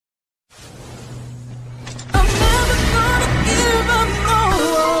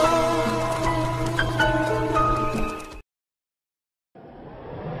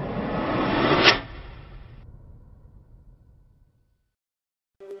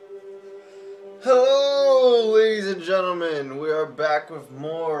and gentlemen, we are back with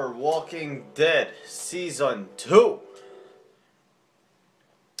more Walking Dead Season 2.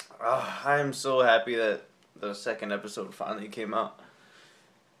 I am so happy that the second episode finally came out.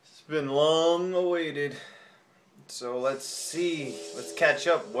 It's been long awaited. So let's see. Let's catch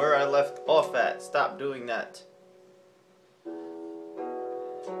up where I left off at. Stop doing that.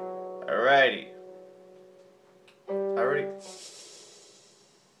 Alrighty. Already?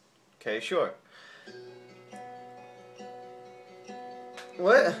 Okay, sure.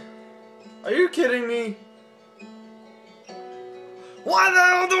 What? Are you kidding me? Why the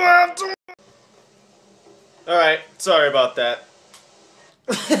hell do I have to? Alright, sorry about that.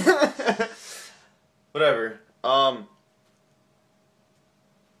 Whatever. A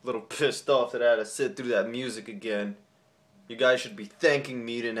little pissed off that I had to sit through that music again. You guys should be thanking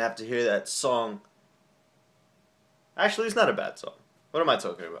me you didn't have to hear that song. Actually, it's not a bad song. What am I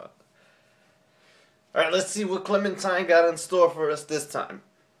talking about? Alright, let's see what Clementine got in store for us this time.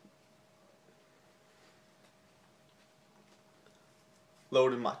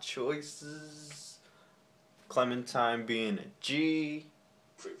 Loading my choices. Clementine being a G.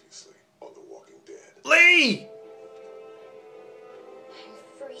 Previously on The Walking Dead. Lee! I'm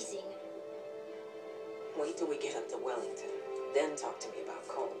freezing. Wait till we get up to Wellington, then talk to me about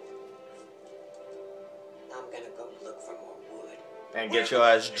Cole. I'm gonna go look for more wood. And get your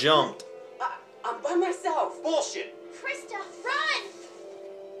ass jumped. I'm by myself. Bullshit. Krista, run!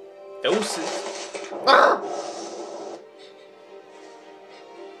 Doses. Ah!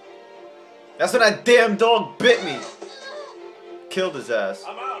 That's when that damn dog bit me. Killed his ass.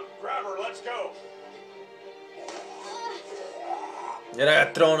 I'm out. Grab her. Let's go. Then I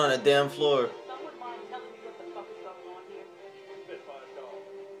got thrown on the damn floor. Someone mind telling me what the fuck is going on here? Spitfire dog.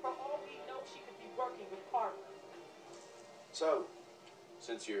 For all we know, she could be working with Carver. So,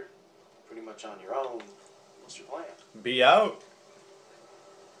 since you're pretty much on your own, what's your plan? Be out.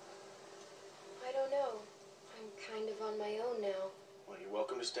 I don't know. I'm kind of on my own now. Well, you're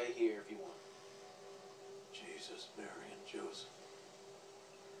welcome to stay here if you want. Jesus, Mary, and Joseph.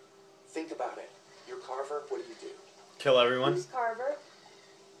 Think about it. You're Carver, what do? Kill everyone. Who's Carver?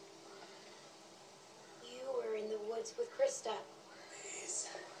 You were in the woods with Krista. Please.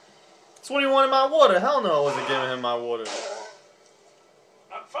 That's when he wanted my water. Hell no, I wasn't giving him my water.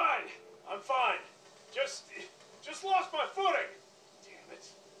 I'm fine. I'm fine. Just lost my footing. Damn it.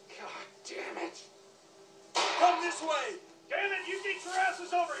 God damn it. Come this way. Damn it, you get your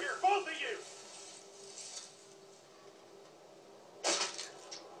asses over here, both of you.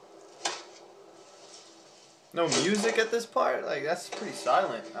 No music at this part? Like, that's pretty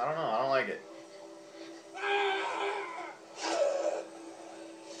silent. I don't know. I don't like it.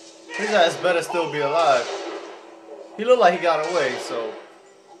 His ass better still be alive. He looked like he got away, so.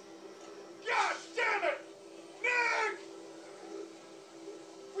 God damn it. Nick!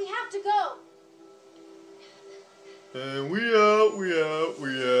 We have to go. And we out, we out,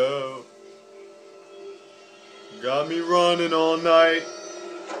 we out. Got me running all night.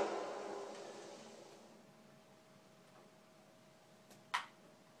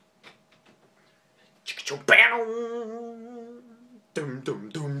 Dum dum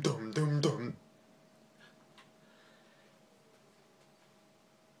dum dum dum dum.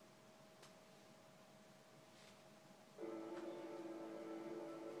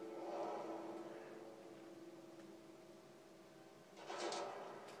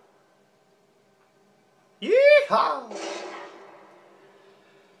 Yeehaw!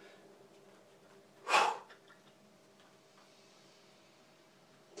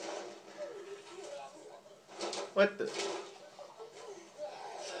 What the?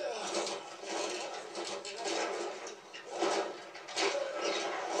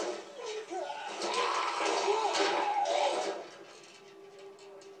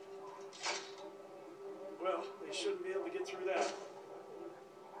 Well, they shouldn't be able to get through that.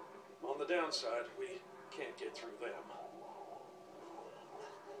 On the downside, we can't get through them.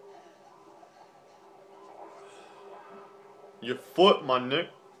 Your foot, my Nick.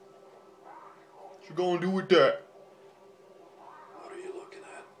 What you gonna do with that? What are you looking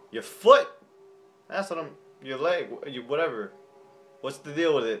at? Your foot? That's what I'm. Your leg. Whatever. What's the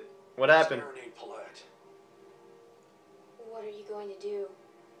deal with it? What happened? Aaron ain't polite. What are you going to do?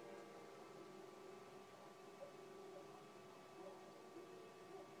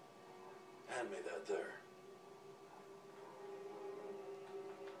 Hand me that there.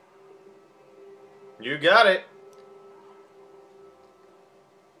 You got it.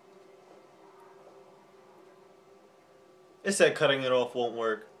 It said cutting it off won't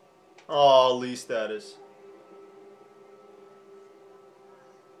work. Oh, Lee status.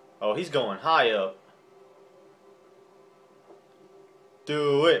 Oh, he's going high up.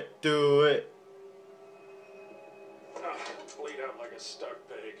 Do it. Do it. Bleed out like a stuck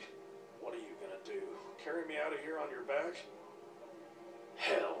pig. What are you gonna do? Carry me out of here on your back?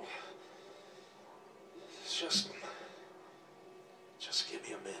 Hell. Just give me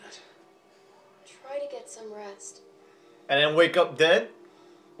a minute. Try to get some rest. And then wake up dead?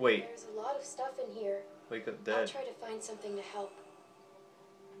 Wait. There's a lot of stuff in here. Wake up I'll dead. try to find something to help.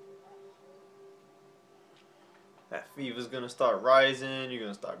 That fever's gonna start rising. You're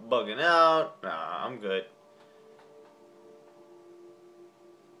gonna start bugging out. Nah, I'm good.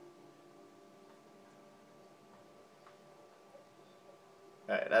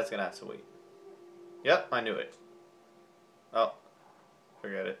 Alright, that's gonna have to wait. Yep, I knew it. Oh,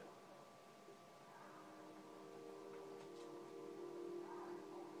 forget it.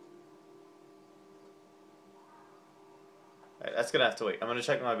 Alright, that's gonna have to wait. I'm gonna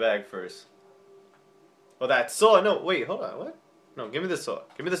check my bag first. Well, that saw. No, wait, hold on. What? No, give me the saw.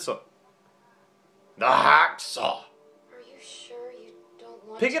 Give me the saw. The hacksaw. Are you sure you don't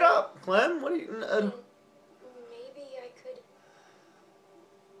want Pick to? it up, Clem. What are you? Maybe I could.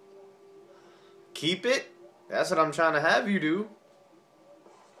 Keep it? That's what I'm trying to have you do.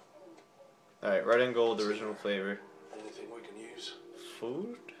 Alright, red and gold, original flavor. Anything we can use?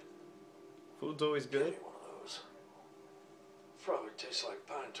 Food? Food's always Give good. me one of those. Probably tastes like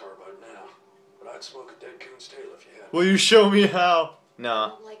pine tar by now, but I'd smoke a dead coon's tail if you had. Will you show me how? I Nah.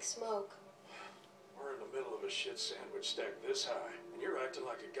 don't like smoke. We're in the middle of a shit sandwich stacked this high, and you're acting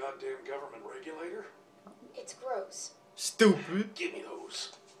like a goddamn government regulator? It's gross. Stupid. Give me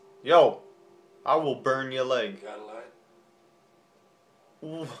those. Yo, I will burn your leg. Got a light?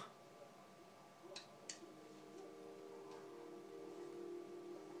 Ooh.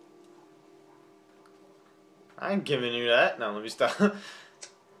 I ain't giving you that. No, let me stop. Well,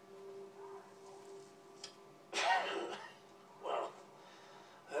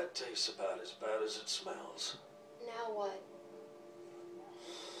 that tastes about as bad as it smells. Now what?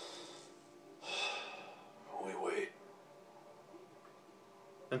 We wait.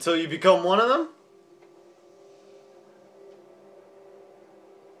 Until you become one of them?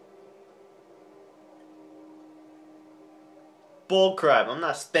 Bullcrap. I'm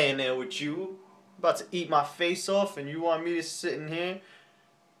not staying there with you. I'm about to eat my face off and you want me to sit in here?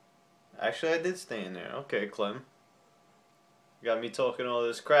 Actually, I did stay in there. Okay, Clem. You got me talking all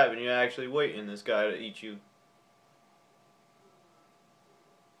this crap and you're actually waiting this guy to eat you.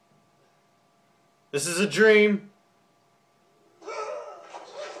 This is a dream.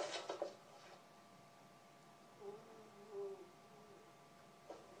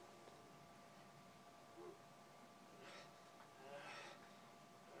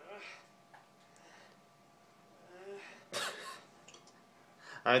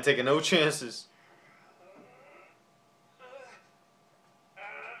 I ain't taking no chances.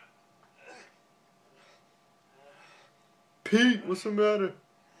 Pete, what's the matter?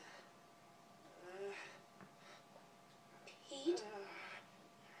 Pete?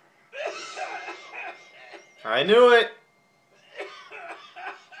 I knew it.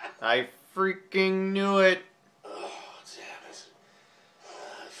 I freaking knew it. Oh, damn it.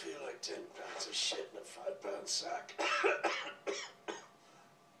 I feel like 10 pounds of shit in a 5-pound sack.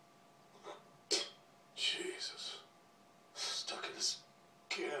 Jesus. Stuck in this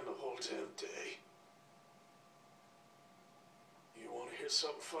can the whole damn day. You want to hear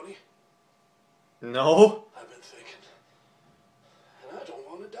something funny? No. I've been thinking. And I don't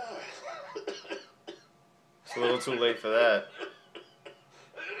want to die. It's a little too late for that.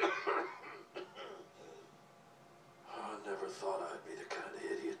 I never thought I'd be the kind of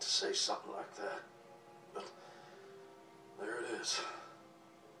idiot to say something like that. But there it is.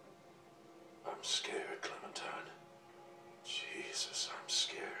 I'm scared, Clementine. Jesus, I'm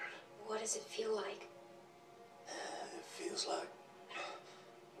scared. What does it feel like? It feels like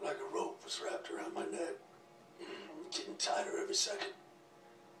a rope was wrapped around my neck. Getting tighter every second.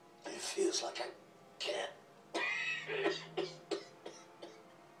 It feels like I can't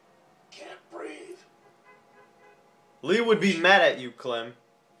breathe. Lee would be mad at you, Clem.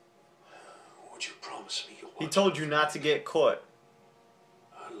 Would you promise me you'll He watch told out you for not me? to get caught.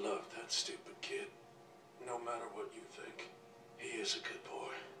 I love that stupid kid. No matter what you think, he is a good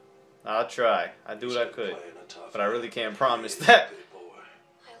boy. I'll try. I do He's what I been could. playing a tough But I really hand. can't promise He is that. a good boy.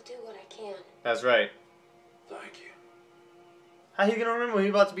 I'll do what I can. That's right. Thank you. How he gonna remember? He's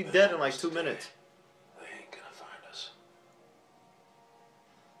about to be dead in like 2 minutes. They ain't gonna find us.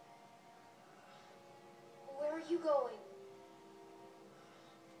 Where are you going?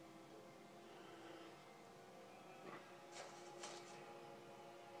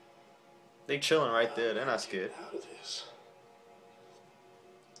 They chilling right there. They're not scared. Out of this.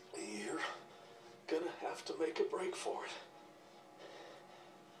 have to make a break for it.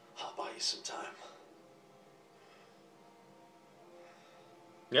 I'll buy you some time.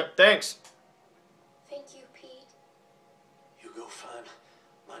 Yep, thanks. Thank you, Pete. You go find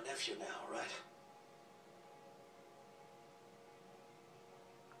my nephew now, right?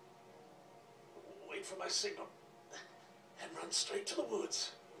 Wait for my signal and run straight to the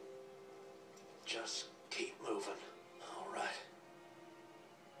woods. Just keep moving, all right?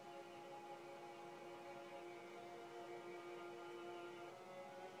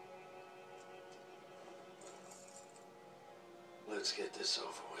 Let's get this over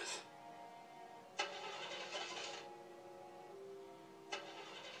with.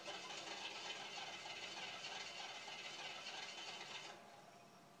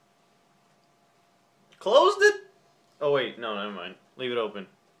 Closed it? Oh wait, no, never mind. Leave it open.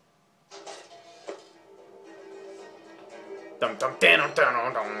 Dum dum dum dum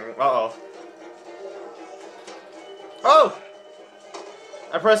dum dum. Uh-oh. Oh!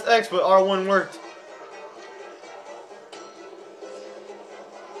 I pressed X, but R1 worked.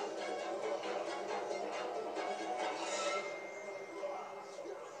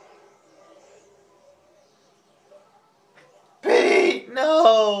 Pete,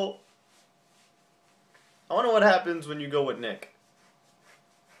 no! I wonder what happens when you go with Nick.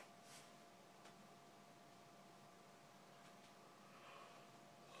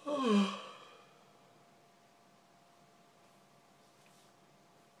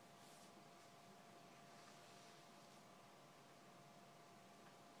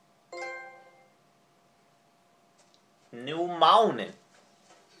 New morning.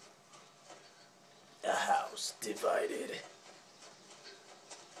 A house divided.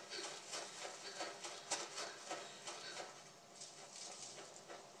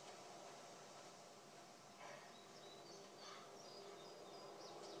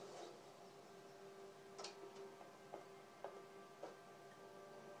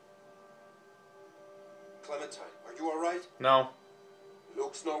 Clementine, are you all right? No.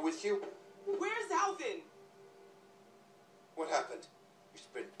 Luke's not with you? Where's Alvin? What happened? It's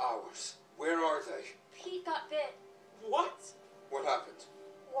been hours. Where are they? Pete got bit. What? What happened?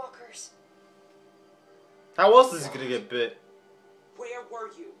 Walkers. How else is he gonna get bit? Where were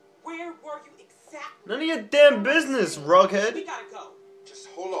you? Where were you exactly? None of your damn business, We rughead. gotta go. Just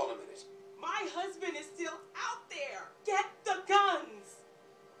hold on a minute. My husband is still out there. Get the guns.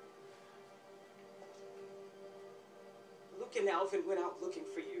 Luke and Alvin went out looking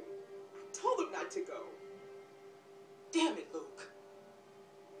for you. I told them not to go. Damn it, Luke.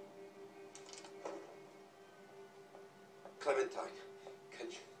 Clementine,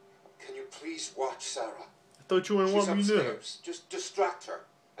 can you please watch Sarah? I thought you wouldn't She's want me there. upstairs. Just distract her.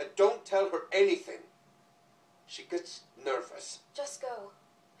 And don't tell her anything. She gets nervous. Just go.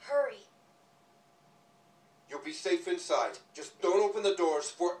 Hurry. You'll be safe inside. Just don't open the doors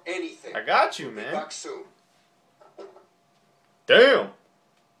for anything. I got you, Be man. back soon. Damn.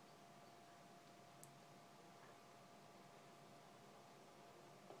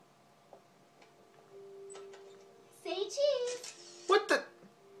 Say cheese. What the?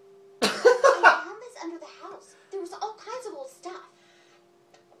 I found this under the house. There was all kinds of old stuff.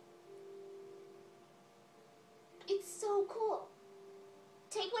 It's so cool.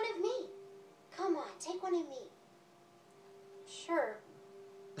 Take one of me. Come on, take one of me. Sure.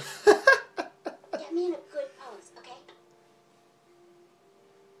 Get me in a good pose, okay?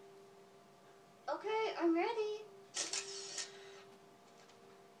 Okay, I'm ready.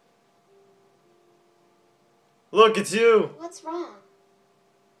 Look, it's you. What's wrong?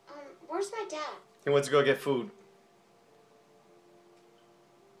 Where's my dad? He went to go get food.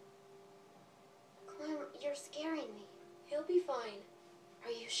 Clem, you're scaring me. He'll be fine.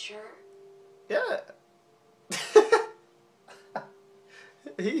 Are you sure? Yeah.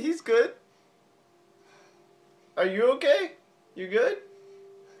 He's good. Are you okay? You good?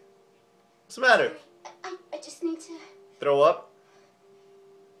 What's the matter? I just need to... Throw up?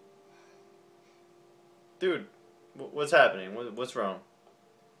 Dude, what's happening? What's wrong?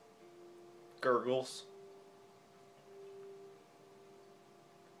 Gurgles?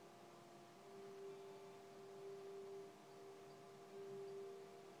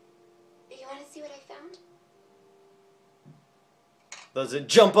 You want to see what I found? Does it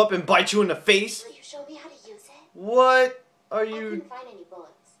jump up and bite you in the face? Will you show me how to use it? What are I you... couldn't find any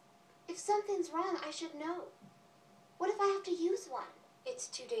bullets. If something's wrong, I should know. What if I have to use one? It's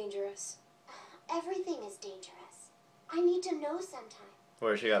too dangerous. Everything is dangerous. I need to know sometime.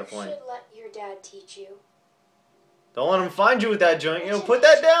 Where she got a You point. should let your dad teach you. Don't let him find you with that joint. Yo, put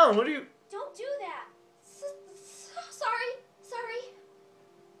that down. What are you... Don't do that. Sorry.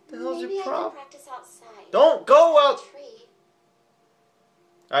 The hell's Maybe your I can problem? practice outside. Don't go out. Tree.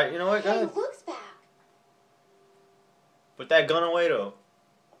 Alright, you know what? Go Hey, ahead. Luke's back. Put that gun away though.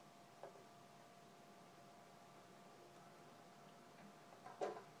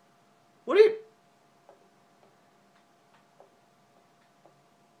 What are you?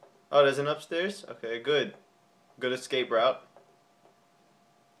 Oh, there's an upstairs? Okay, good. Good escape route.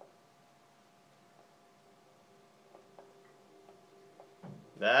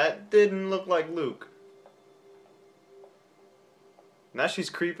 That didn't look like Luke. Now she's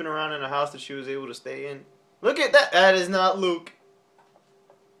creeping around in a house that she was able to stay in. Look at that. That is not Luke.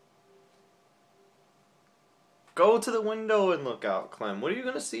 Go to the window and look out, Clem. What are you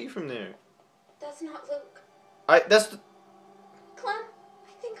gonna see from there? That's not Luke. That's Clem,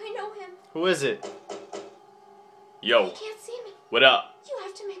 I think I know him. who is it? He Yo, can't see me. what up? You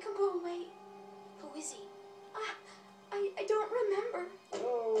have to make him go away. Who is he? I don't remember.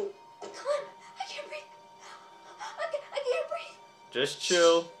 Oh. Clem, I can't breathe. I can't breathe. Just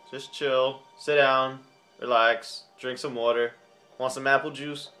chill. Just chill. Sit down. Relax. Drink some water. Want some apple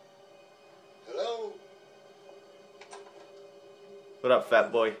juice? Hello? What up,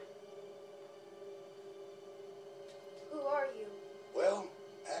 fat boy? Who are you? Well,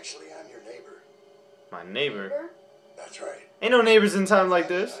 actually, I'm your neighbor. My neighbor. That's right. Ain't no neighbors in time like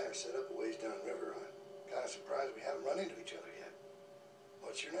Connie this. and I are set up a ways downriver. I'm kind of surprised we haven't run into each other yet.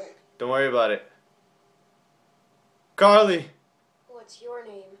 What's your name? Don't worry about it. Carly. What's your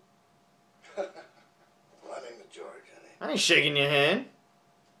name? My name is George, honey. I ain't shaking your hand.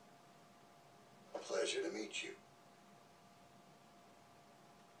 Pleasure to meet you.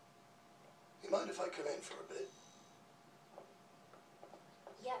 You mind if I come in for a bit?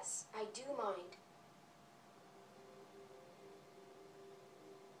 Yes, I do mind.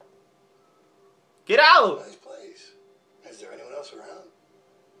 Get out! Nice place. Is there anyone else around?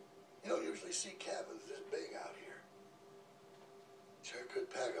 You don't usually see cabins this big out here. Sure could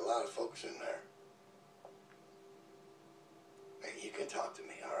pack a lot of folks in there. Hey, you can talk to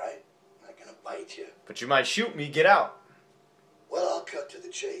me, all right? I'm not gonna bite you. But you might shoot me. Get out. Well, I'll cut to the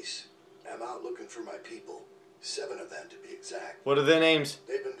chase. I'm out looking for my people. 7 of them, to be exact. What are their names?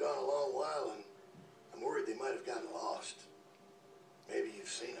 They've been gone a long while, and I'm worried they might have gotten lost. Maybe you've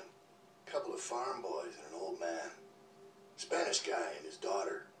seen them. A couple of farm boys and an old man. Spanish guy and his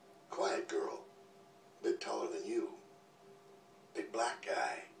daughter. Quiet girl. Bit taller than you. Big black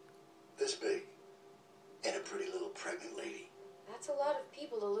guy. This big. And a pretty little pregnant lady. That's a lot of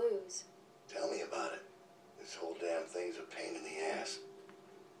people to lose. Tell me about it. This whole damn thing's a pain in the ass.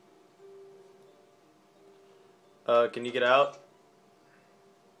 Can you get out?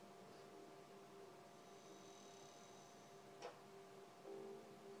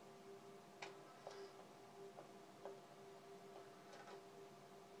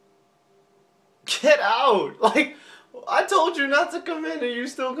 Get out! Like, I told you not to come in and you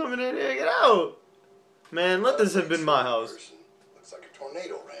still coming in here. Get out! Man, let this have been my house. Looks like a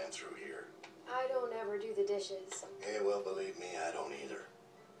tornado ran through here. I don't ever do the dishes. Yeah, well, believe me, I don't either.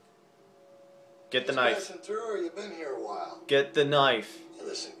 Get the Just knife. passing through, or you been here a while? Get the knife. Hey,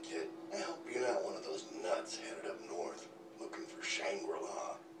 listen, kid. I hope you're not one of those nuts headed up north looking for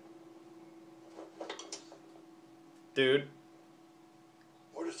Shangri-La. Dude.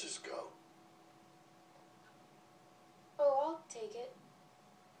 Where does this go? Oh, I'll take it.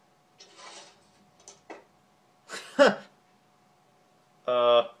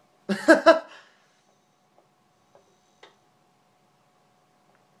 Well,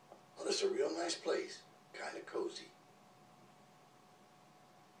 this is a real nice place. Kind of cozy.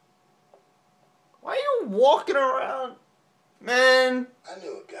 Why are you walking around? Man. I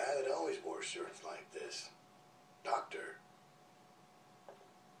knew a guy that always wore shirts like this. Doctor.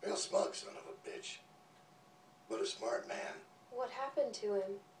 Real smug son of a bitch. But a smart man. What happened to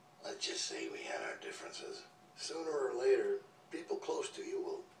him? Let's just say we had our differences. Sooner or later, people close to you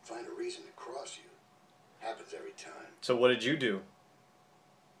will find a reason to cross you. Happens every time. So what did you do?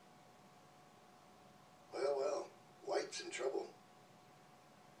 Well, White's in trouble.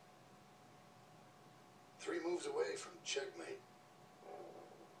 3 moves away from checkmate.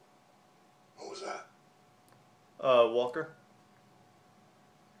 What was that? Walker?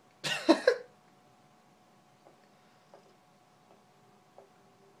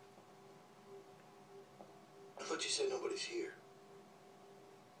 I thought you said nobody's here.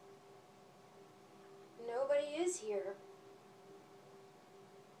 Nobody is here.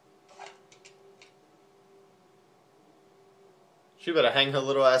 She better hang her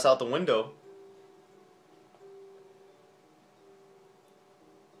little ass out the window.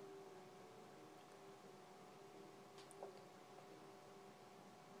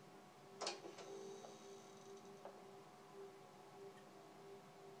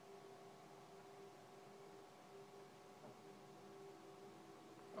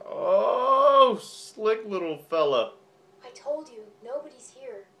 slick little fella. I told you, nobody's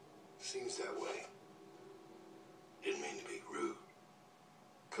here. Seems that way. Didn't mean to be rude.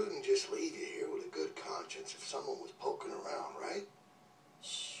 Couldn't just leave you here with a good conscience if someone was poking around, right?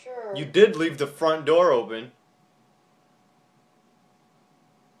 Sure. You did leave the front door open.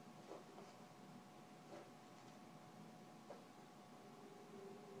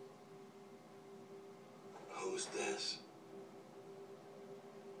 Who's this?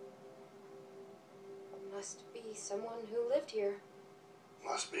 Must be someone who lived here.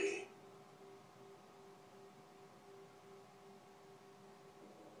 Must be.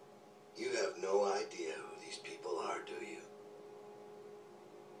 You have no idea who these people are, do you?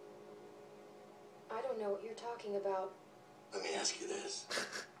 I don't know what you're talking about. Let me ask you this.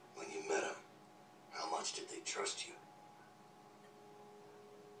 When you met them, how much did they trust you?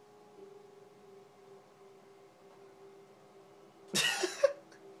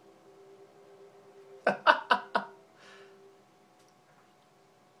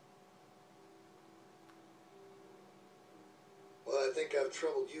 Well, I think I've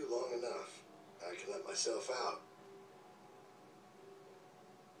troubled you long enough. I can let myself out.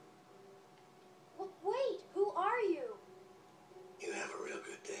 Wait, who are you? You have a real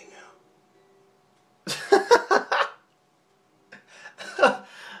good day now.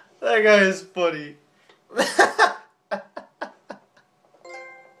 That guy is funny.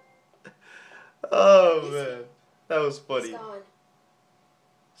 Oh man, that was He's funny. gone.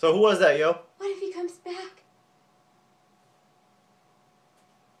 So who was that, yo? What if he comes back?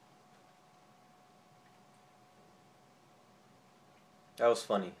 That was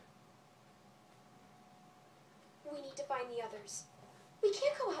funny. We need to find the others. We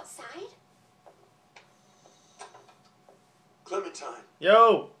can't go outside. Clementine.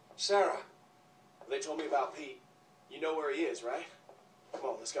 Yo. Sarah. They told me about Pete. You know where he is, right? Come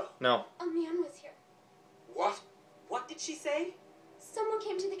on, let's go. No. A man was here. What? What did she say? Someone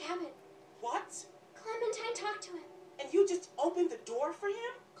came to the cabin. What? Clementine talked to him. And you just opened the door for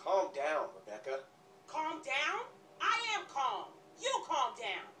him? Calm down, Rebecca. Calm down? I am calm. You calm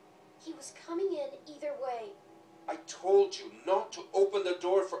down. He was coming in either way. I told you not to open the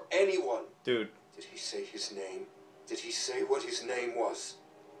door for anyone. Dude. Did he say his name? Did he say what his name was?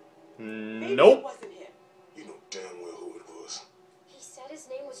 Maybe Nope. it wasn't him. You know damn well who it was. He said his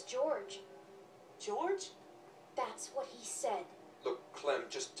name was George. George? That's what he said. Look, Clem,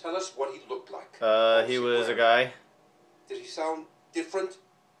 just tell us what he looked like. He was a guy. Did he sound different?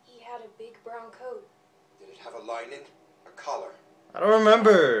 He had a big brown coat. Did it have a lining? A collar? I don't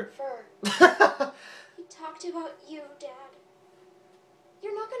remember. Fur. He talked about you, Dad.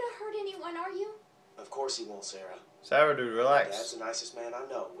 You're not gonna hurt anyone, are you? Of course he won't, Sarah. Sarah, dude, Dad's relax. the nicest man I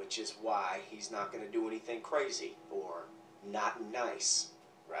know, which is why he's not going to do anything crazy or not nice,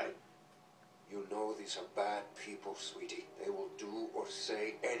 right? You know these are bad people, sweetie. They will do or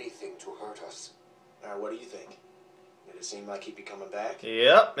say anything to hurt us. All right, what do you think? Did it seem like he'd be coming back?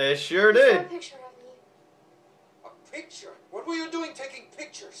 Yep, it sure He saw a did. picture of me. A picture? What were you doing taking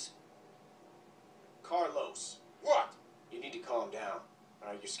pictures? Carlos, What? you need to calm down. All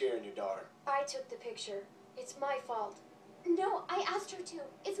right, you're scaring your daughter. I took the picture. It's my fault. No, I asked her to.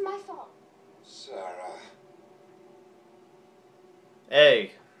 It's my fault. Sarah.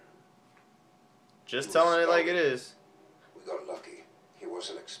 Hey. Just telling it like it is. We got lucky. He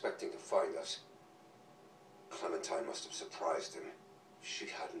wasn't expecting to find us. Clementine must have surprised him. She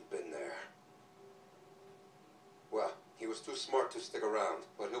hadn't been there. Well, he was too smart to stick around,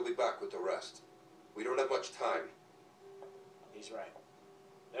 but he'll be back with the rest. We don't have much time. He's right.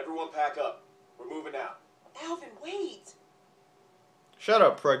 Everyone pack up. We're moving out. Alvin, wait. Shut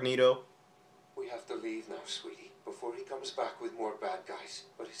up, Pregnito. We have to leave now, sweetie, before he comes back with more bad guys.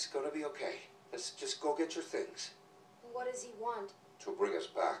 But it's gonna be okay. Let's just go get your things. What does he want? To bring us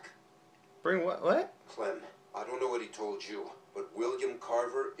back. Bring what? What? Clem, I don't know what he told you, but William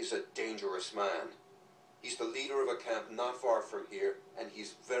Carver is a dangerous man. He's the leader of a camp not far from here, and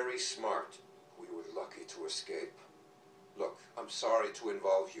he's very smart. We were lucky to escape. Look, I'm sorry to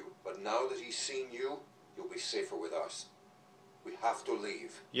involve you, but now that he's seen you, you'll be safer with us. We have to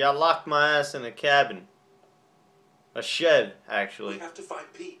leave. Y'all locked my ass in a cabin. A shed, We actually. have to find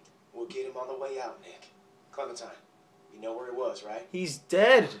Pete. We'll get him on the way out, Nick. Clementine, you know where he was, right? He's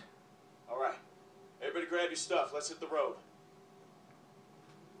dead. All right. Everybody grab your stuff. Let's hit the road.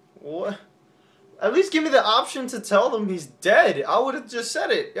 What? At least give me the option to tell them he's dead. I would have just said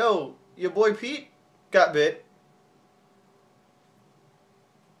it. Yo, your boy Pete got bit.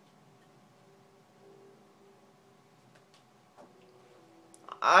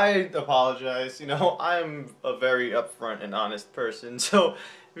 I apologize. You know, I'm a very upfront and honest person. So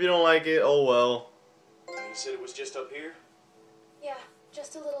if you don't like it, oh well. You said it was just up here? Yeah,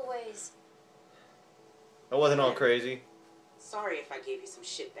 just a little ways. That wasn't all crazy. Sorry if I gave you some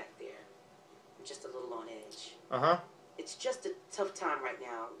shit back there. I'm just a little on edge. Uh-huh. It's just a tough time right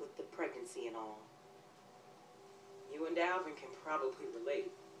now with the pregnancy and all. You and Alvin can probably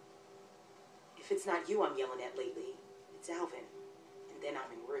relate. If it's not you I'm yelling at lately, it's Alvin. And then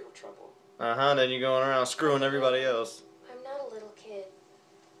I'm in real trouble. Uh-huh, then you're going around screwing everybody else. I'm not a little kid.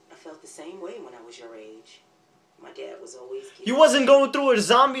 I felt the same way when I was your age. My dad was always... You wasn't going through a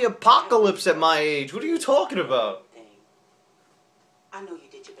zombie apocalypse at my age. What are you talking about? I know you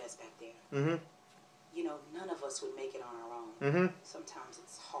did your best back there. Mm-hmm. You know, none of us would make it on our own. Mm-hmm. Sometimes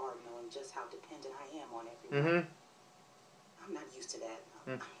it's hard knowing just how dependent I am on everyone. Mm-hmm. I'm not used to that.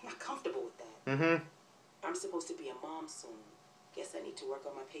 I'm not comfortable with that. Mm-hmm. I'm supposed to be a mom soon. Guess I need to work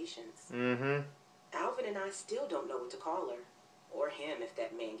on my patience. Mm-hmm. Alvin and I still don't know what to call her. Or him if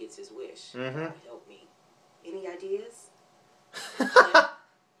that man gets his wish. God help me. Any ideas?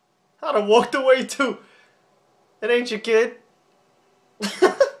 I'd have walked away too. It ain't your kid.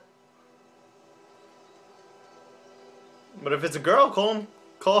 But if it's a girl,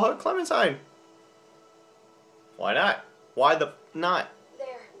 call her Clementine. Why not? Why the not?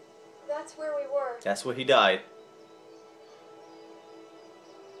 There. That's where we were. That's where he died.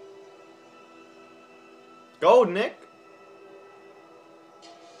 Go, Nick.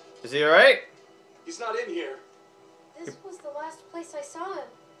 Is he alright? He's not in here. This was the last place I saw him.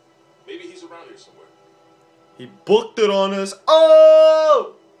 Maybe he's around here somewhere. He booked it on us.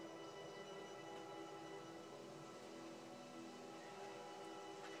 Oh!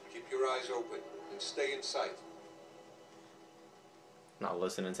 Keep your eyes open and stay in sight. Not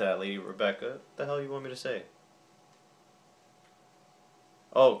listening to that lady, Rebecca. What the hell you want me to say?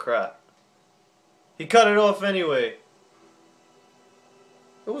 Oh, crap. He cut it off anyway.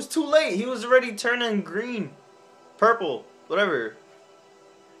 It was too late. He was already turning green. Purple. Whatever.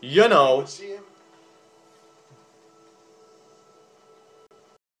 You know. See him?